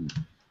 And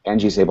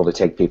Angie's able to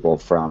take people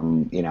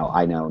from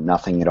I know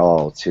nothing at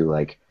all to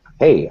like,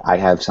 hey, I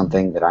have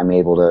something that I'm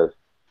able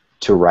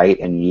to write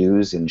and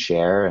use and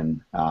share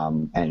and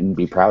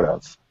be proud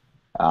of.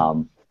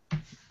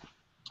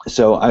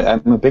 So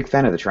I'm a big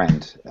fan of the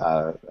trend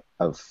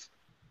of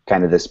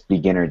kind of this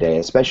beginner day,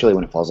 especially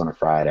when it falls on a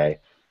Friday,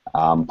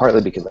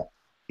 partly because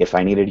if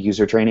I needed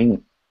user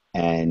training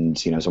and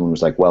someone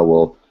was like, well,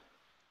 we'll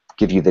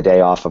give you the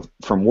day off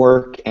from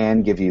work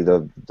and give you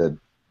the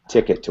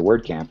ticket to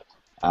WordCamp,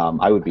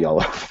 I would be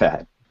all over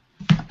that.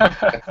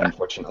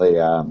 Unfortunately,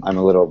 I'm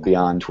a little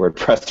beyond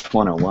WordPress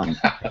 101.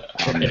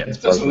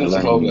 Just a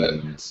little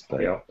bit.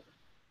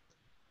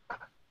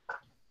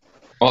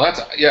 Well,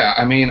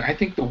 I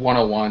think the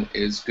 101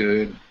 is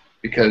good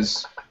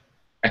because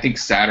I think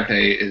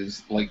Saturday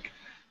is like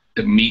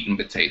the meat and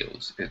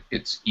potatoes.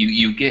 It's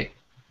you can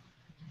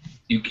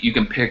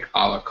pick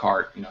a la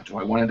carte. Do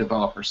I want a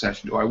developer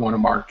session? Do I want a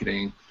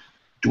marketing?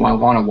 Do I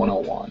want a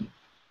 101?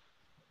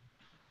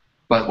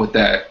 But with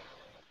that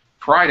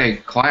Friday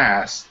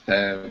class,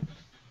 the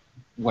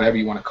whatever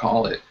you want to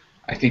call it,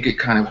 I think it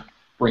kind of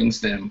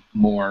brings them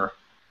more.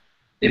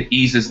 It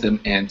eases them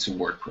into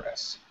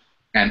WordPress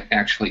and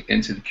actually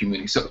into the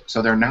community.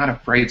 So they're not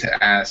afraid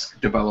to ask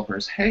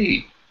developers,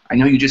 hey, I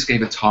know you just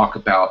gave a talk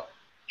about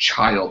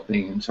child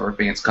themes or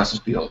advanced custom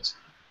fields.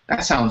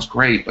 That sounds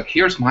great, but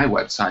here's my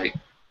website,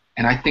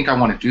 and I think I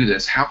want to do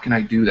this. How can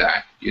I do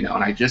that? And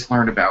I just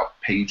learned about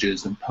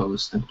pages and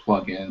posts and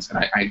plugins, and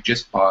I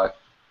just bought,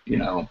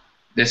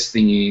 this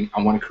theme.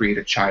 I want to create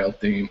a child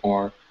theme,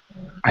 or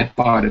I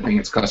bought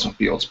Advanced Custom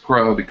Fields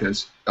Pro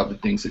because of the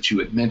things that you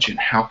had mentioned.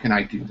 How can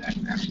I do that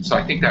now? So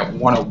I think that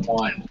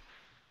 101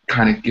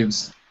 kind of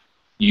gives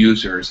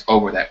users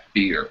over that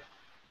fear.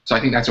 So I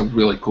think that's a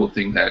really cool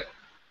thing that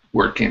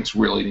WordCamps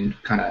really need to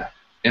kind of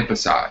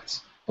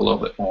emphasize a little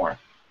bit more.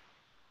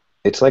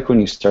 It's like when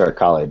you start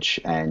college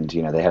and,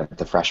 you know, they have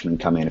the freshmen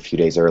come in a few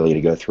days early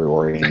to go through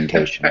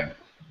orientation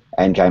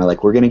and kind of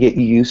like, we're going to get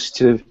you used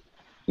to,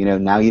 you know,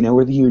 now you know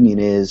where the union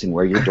is and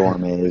where your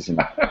dorm is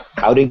and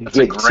how to get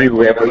to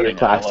where your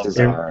classes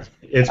are.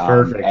 It's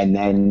perfect. And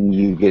then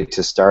you get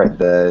to start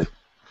the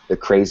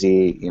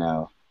crazy, you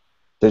know,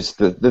 there's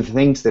the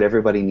things that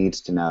everybody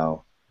needs to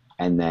know,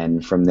 and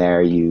then from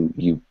there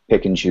you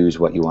pick and choose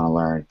what you want to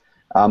learn.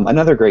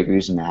 Another great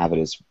reason to have it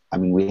is, I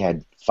mean, we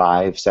had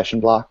 5 session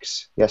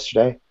blocks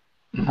yesterday.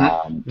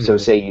 So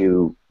say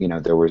you know,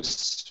 there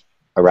was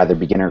a rather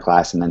beginner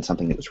class and then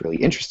something that was really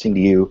interesting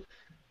to you,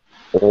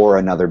 or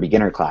another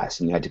beginner class,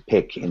 and you had to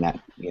pick in that,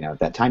 you know,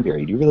 that time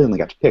period. You really only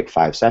got to pick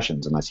 5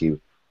 sessions unless you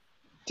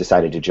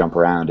decided to jump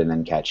around and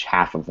then catch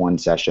half of one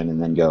session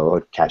and then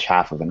go catch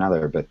half of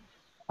another. But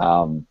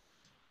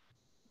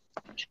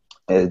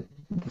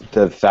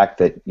the fact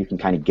that you can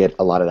kind of get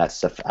a lot of that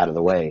stuff out of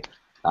the way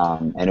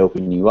and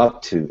open you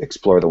up to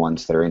explore the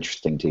ones that are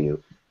interesting to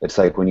you. It's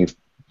like when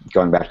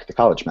going back to the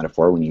college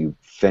metaphor, when you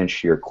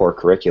finish your core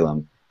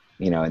curriculum,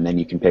 you know, and then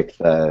you can pick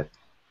the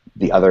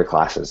other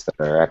classes that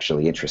are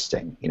actually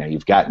interesting. You know,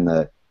 you've gotten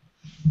I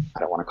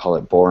don't want to call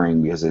it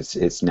boring because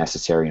it's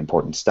necessary,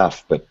 important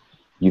stuff, but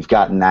you've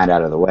gotten that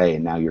out of the way,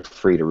 and now you're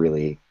free to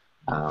really,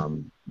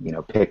 you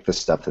know, pick the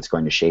stuff that's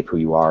going to shape who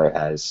you are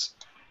as,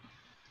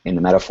 in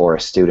the metaphor, a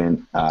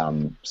student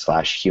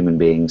 / human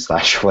being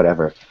 /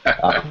 whatever.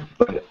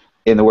 But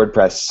in the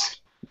WordPress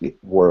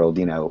world,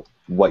 you know,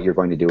 what you're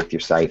going to do with your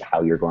site,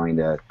 how you're going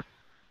to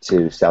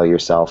sell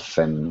yourself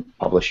and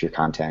publish your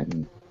content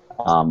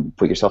and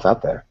put yourself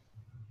out there.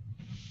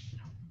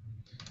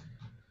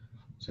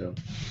 So,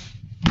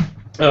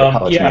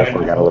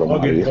 metaphor got a little all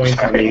good points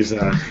on these.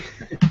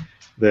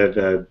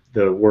 The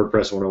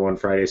WordPress 101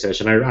 Friday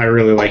session. I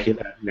really like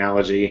that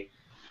analogy,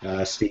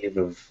 Steve.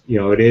 Of, you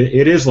know, it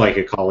is like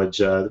a college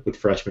with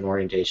freshman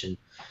orientation.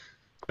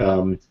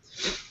 Now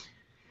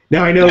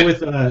I know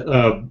with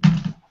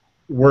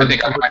I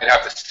think I might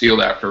have to steal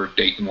that for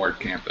Dayton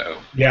WordCamp, though.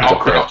 Yeah,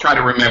 I'll try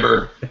to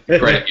remember to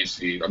credit you,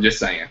 Steve. I'm just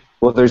saying.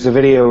 Well, there's a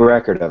video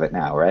record of it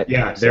now, right?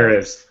 Yeah, there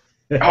is.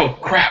 Oh,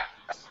 crap.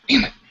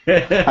 Damn it.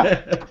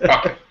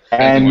 Okay.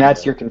 And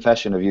that's your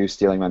confession of you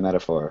stealing my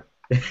metaphor.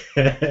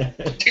 Damn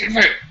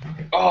it.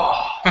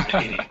 Oh, all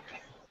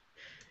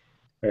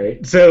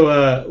right.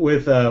 So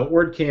with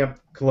WordCamp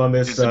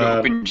Columbus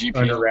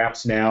under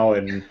wraps now,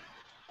 and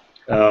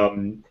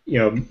you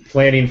know,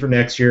 planning for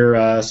next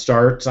year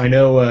starts. I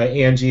know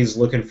Angie's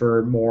looking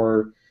for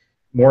more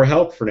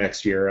help for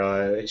next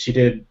year. She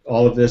did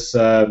all of this.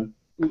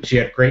 She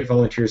had great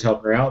volunteers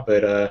helping her out,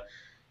 but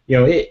you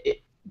know,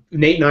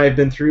 Nate and I have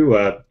been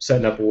through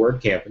setting up a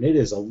WordCamp, and it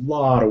is a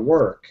lot of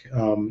work.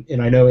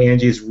 And I know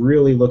Angie's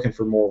really looking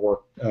for more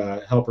work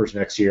helpers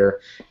next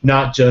year,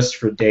 not just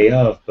for day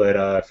of,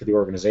 but for the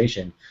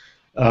organization.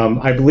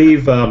 I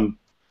believe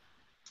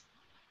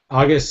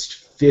August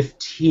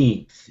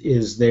 15th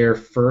is their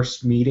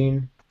first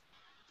meeting.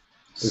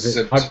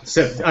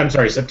 I'm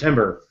sorry,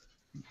 September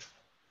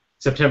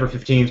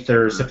 15th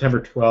or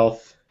September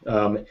 12th.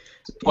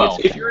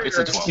 If you're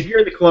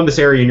in the Columbus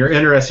area and you're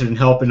interested in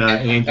helping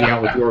Angie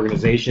out with the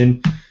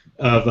organization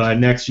of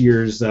next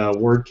year's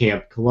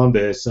WordCamp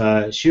Columbus,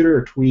 shoot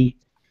her a tweet.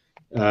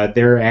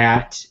 They're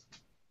at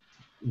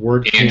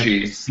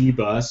WordCamp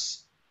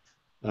CBus.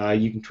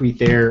 You can tweet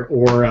there,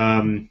 or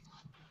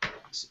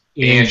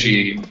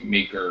Angie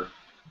Meeker.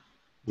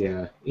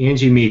 Yeah,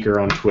 Angie Meeker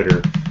on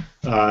Twitter.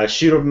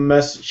 Shoot her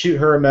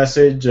a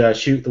message.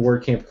 Shoot the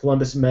WordCamp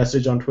Columbus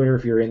message on Twitter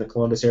if you're in the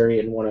Columbus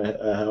area and want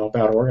to help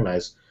out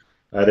organize.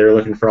 They're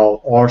looking for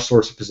all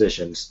sorts of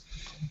positions.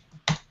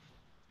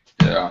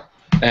 Yeah,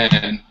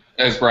 and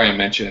as Brian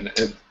mentioned,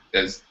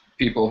 as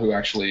people who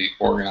actually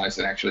organized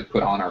and actually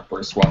put on our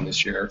first one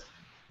this year,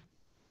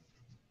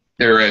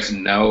 there is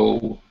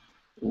no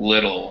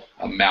little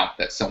amount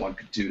that someone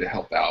could do to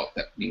help out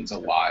that means a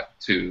lot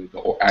to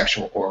the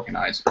actual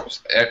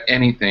organizers.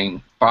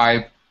 Anything,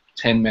 5-10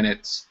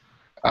 minutes,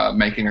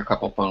 making a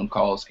couple phone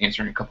calls,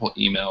 answering a couple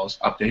emails,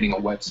 updating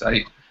a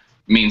website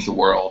means the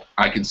world.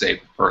 I can say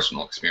from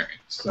personal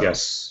experience. So,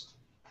 yes.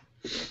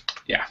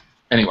 Yeah.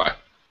 Anyway,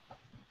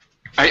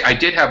 I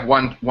did have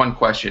one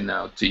question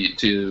now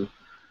to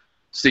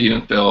Steve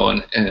and Phil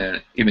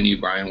and even you,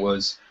 Brian,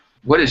 was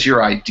what is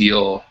your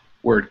ideal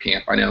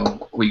WordCamp? I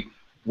know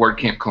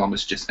WordCamp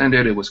Columbus just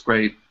ended. It was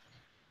great.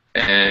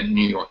 And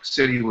New York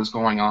City was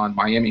going on.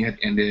 Miami had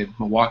ended.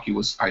 Milwaukee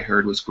I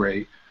heard was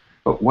great.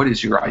 But what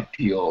is your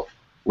ideal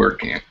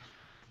WordCamp?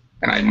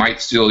 And I might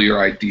steal your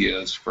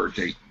ideas for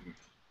Dayton.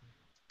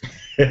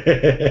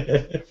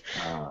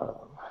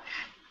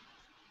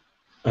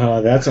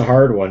 That's a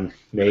hard one,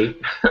 Nate.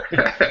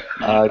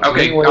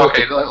 Okay.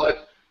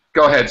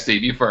 Go ahead,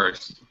 Steve. You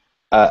first.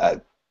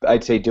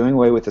 I'd say doing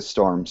away with the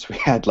storms we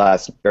had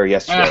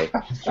yesterday.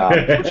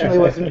 Fortunately, it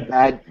wasn't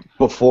bad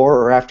before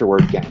or after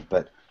WordCamp,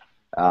 but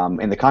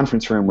in the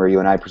conference room where you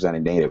and I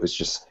presented, Nate, it was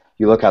just,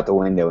 you look out the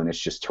window and it's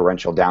just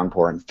torrential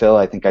downpour. And Phil,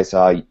 I think I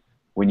saw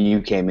when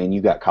you came in,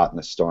 you got caught in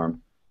the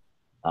storm.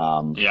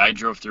 Yeah, I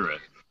drove through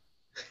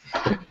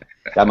it.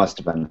 That must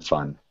have been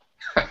fun.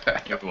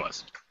 It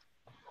was.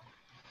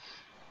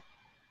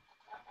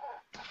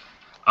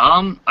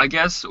 I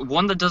guess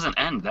one that doesn't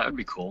end. That would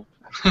be cool.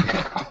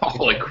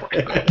 Holy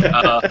crap!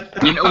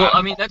 Well,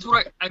 I mean, that's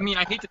what I mean.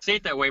 I hate to say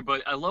it that way,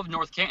 but I love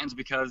North Canton's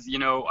because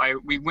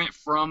we went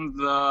from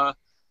the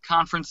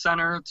conference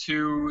center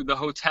to the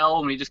hotel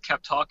and we just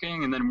kept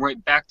talking, and then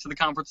right back to the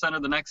conference center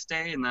the next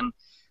day, and then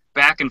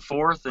back and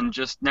forth, and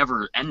just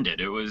never ended.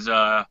 It was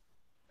a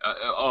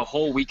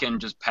whole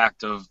weekend just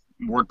packed of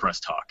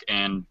WordPress talk,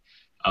 and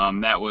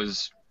that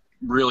was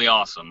really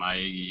awesome.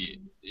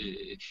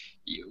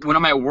 When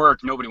I'm at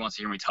work, nobody wants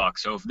to hear me talk.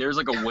 So if there's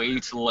like a way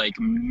to like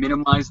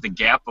minimize the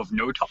gap of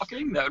no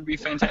talking, that would be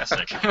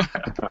fantastic.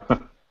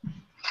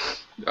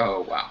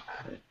 Oh wow.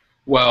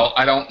 Well,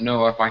 I don't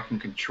know if I can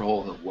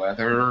control the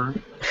weather.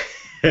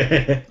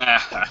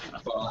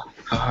 Oh,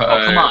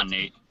 come on,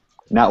 Nate.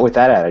 Not with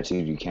that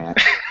attitude, you can't.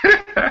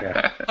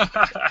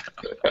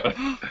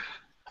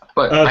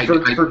 But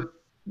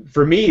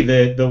for me,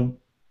 the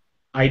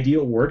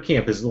ideal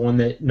WordCamp is the one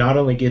that not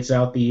only gets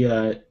out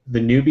the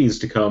newbies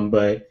to come,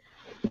 but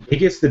it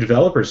gets the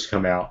developers to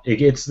come out. It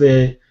gets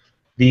the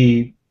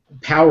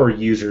power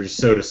users,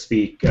 so to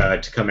speak,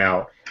 to come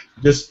out.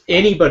 Just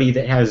anybody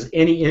that has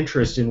any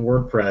interest in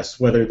WordPress,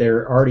 whether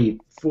they're already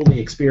fully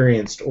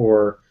experienced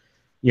or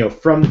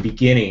from the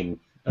beginning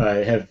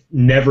have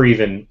never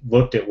even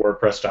looked at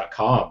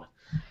WordPress.com.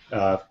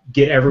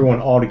 Get everyone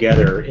all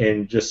together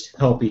and just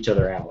help each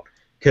other out,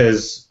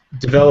 because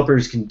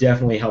developers can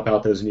definitely help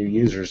out those new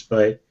users,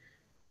 but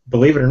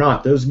believe it or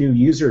not, those new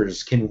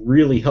users can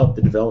really help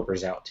the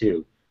developers out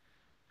too.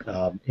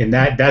 And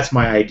that's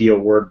my ideal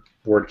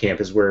WordCamp,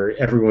 is where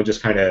everyone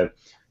just kind of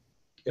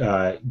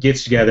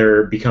gets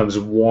together, becomes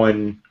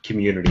one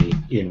community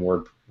in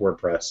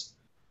WordPress.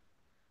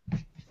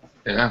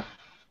 Yeah,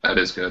 that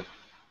is good.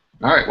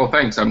 All right, well,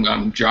 thanks.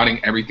 I'm jotting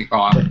everything.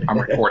 Oh, I'm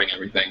recording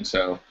everything.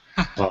 So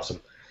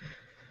awesome.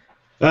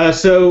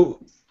 So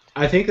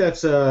I think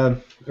that's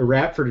a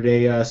wrap for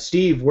today.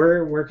 Steve,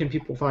 where can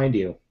people find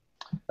you?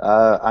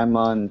 I'm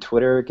on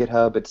Twitter,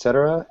 GitHub,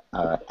 etc.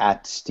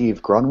 At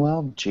Steve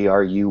Grunwell,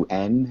 Grunwell.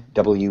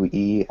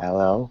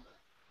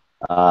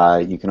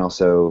 You can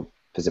also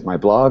visit my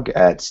blog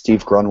at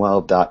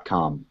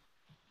stevegrunwell.com.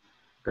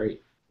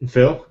 Great. And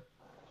Phil?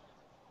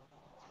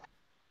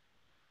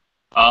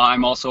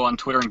 I'm also on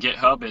Twitter and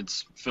GitHub.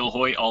 It's Phill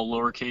Hoyt, all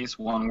lowercase,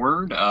 one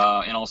word.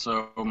 And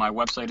also my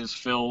website is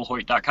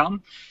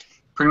philhoyt.com.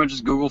 Pretty much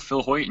just Google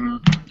Phill Hoyt and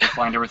you'll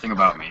find everything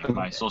about me.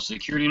 My social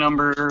security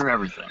number,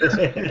 everything.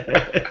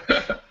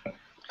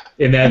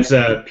 And that's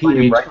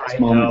PHILHOYT.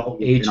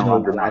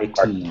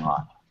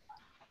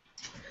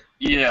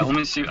 Yeah, let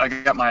me see. I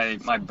got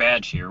my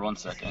badge here. 1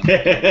 second.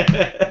 There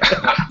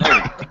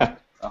we go.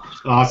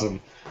 Awesome.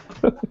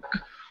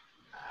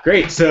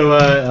 Great.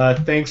 So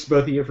thanks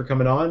both of you for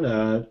coming on.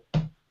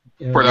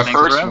 For the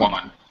first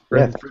one.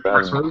 Yeah, for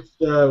our first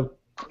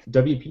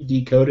WP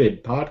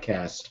Decoded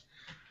podcast.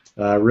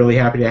 Really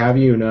happy to have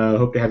you, and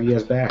hope to have you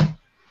guys back.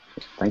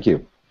 Thank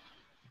you.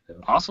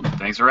 Awesome.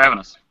 Thanks for having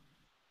us.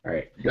 All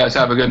right. You guys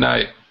have a good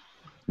night.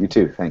 You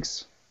too.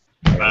 Thanks.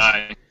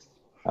 Bye.